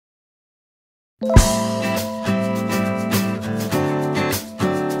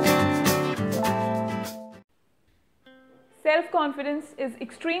Self-confidence is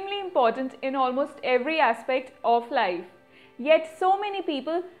extremely important in almost every aspect of life. Yet so many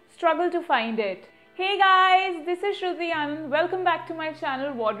people struggle to find it. Hey guys, this is Shruti Anand. Welcome back to my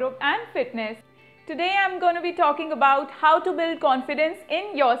channel Wardrobe and Fitness. Today I'm going to be talking about how to build confidence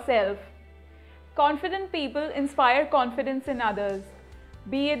in yourself. Confident people inspire confidence in others,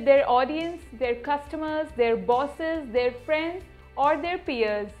 be it their audience, their customers, their bosses, their friends, or their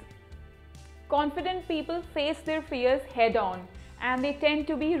peers. Confident people face their fears head on and they tend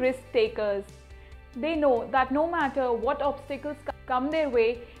to be risk takers. They know that no matter what obstacles come their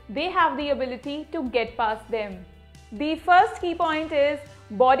way, they have the ability to get past them. The first key point is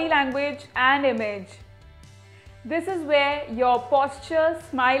body language and image. This is where your posture,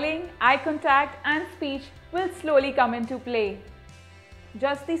 smiling, eye contact and speech will slowly come into play.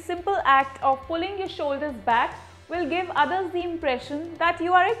 Just the simple act of pulling your shoulders back will give others the impression that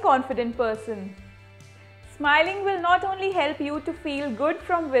you are a confident person. Smiling will not only help you to feel good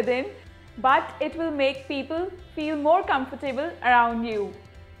from within, but it will make people feel more comfortable around you.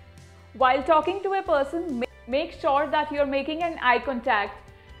 While talking to a person, make sure that you are making an eye contact.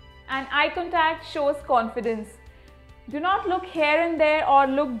 And eye contact shows confidence. Do not look here and there or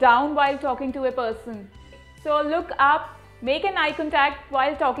look down while talking to a person. So look up, make an eye contact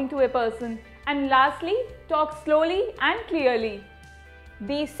while talking to a person. And lastly, talk slowly and clearly.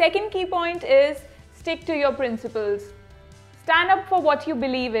 The second key point is stick to your principles. Stand up for what you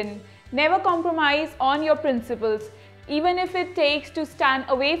believe in. Never compromise on your principles, even if it takes to stand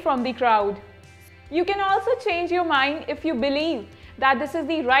away from the crowd. You can also change your mind if you believe that this is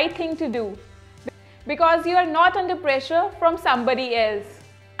the right thing to do, because you are not under pressure from somebody else.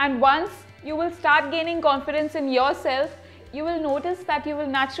 And once you will start gaining confidence in yourself, you will notice that you will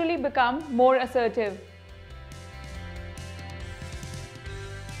naturally become more assertive.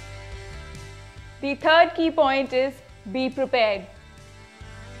 The third key point is be prepared.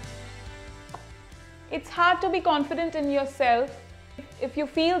 It's hard to be confident in yourself if you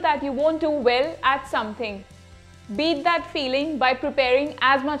feel that you won't do well at something. Beat that feeling by preparing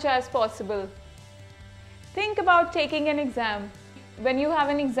as much as possible. Think about taking an exam. When you have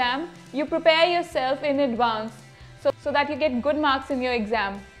an exam, you prepare yourself in advance so that you get good marks in your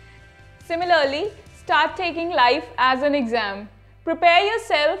exam. Similarly, start taking life as an exam. Prepare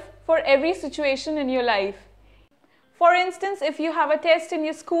yourself for every situation in your life. For instance, if you have a test in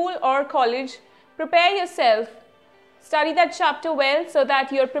your school or college, prepare yourself. Study that chapter well so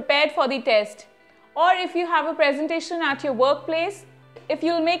that you are prepared for the test. Or if you have a presentation at your workplace, if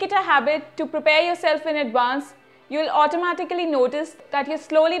you'll make it a habit to prepare yourself in advance, you'll automatically notice that you're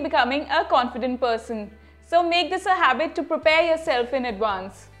slowly becoming a confident person. So make this a habit to prepare yourself in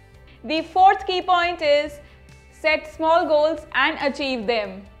advance. The fourth key point is set small goals and achieve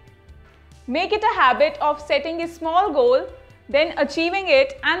them. Make it a habit of setting a small goal, then achieving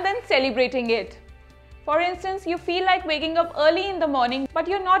it and then celebrating it. For instance, you feel like waking up early in the morning but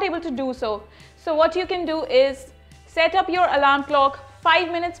you're not able to do so. So what you can do is set up your alarm clock 5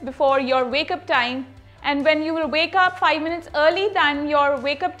 minutes before your wake-up time, and when you will wake up 5 minutes early than your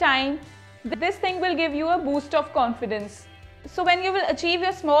wake-up time, this thing will give you a boost of confidence. So when you will achieve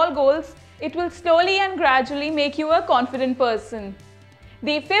your small goals, it will slowly and gradually make you a confident person.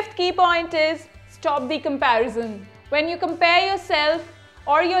 The fifth key point is stop the comparison. When you compare yourself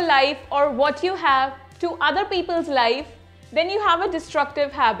or your life or what you have to other people's life, then you have a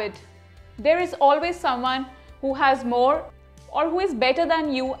destructive habit. There is always someone who has more or who is better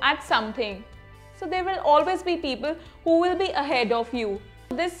than you at something. So there will always be people who will be ahead of you.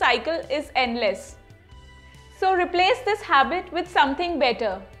 This cycle is endless. So replace this habit with something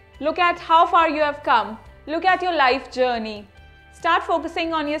better. Look at how far you have come. Look at your life journey. Start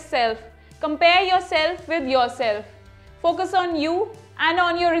focusing on yourself. Compare yourself with yourself. Focus on you and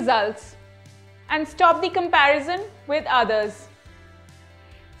on your results. And stop the comparison with others.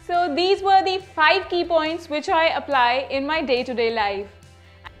 So these were the 5 key points which I apply in my day-to-day life.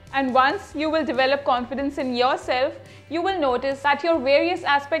 And once you will develop confidence in yourself, you will notice that your various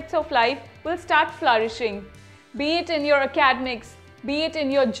aspects of life will start flourishing. Be it in your academics, be it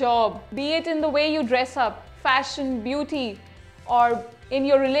in your job, be it in the way you dress up, fashion, beauty, or in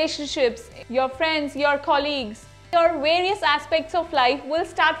your relationships, your friends, your colleagues. Your various aspects of life will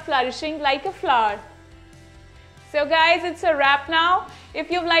start flourishing like a flower. So guys, it's a wrap now. If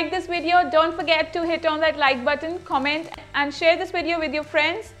you've liked this video, don't forget to hit on that like button, comment and share this video with your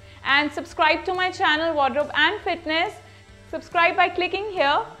friends, and subscribe to my channel Wardrobe and Fitness. Subscribe by clicking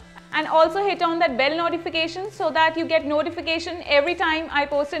here and also hit on that bell notification so that you get notification every time I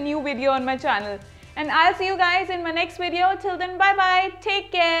post a new video on my channel. And I'll see you guys in my next video. Till then, bye bye.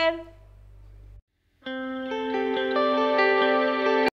 Take care.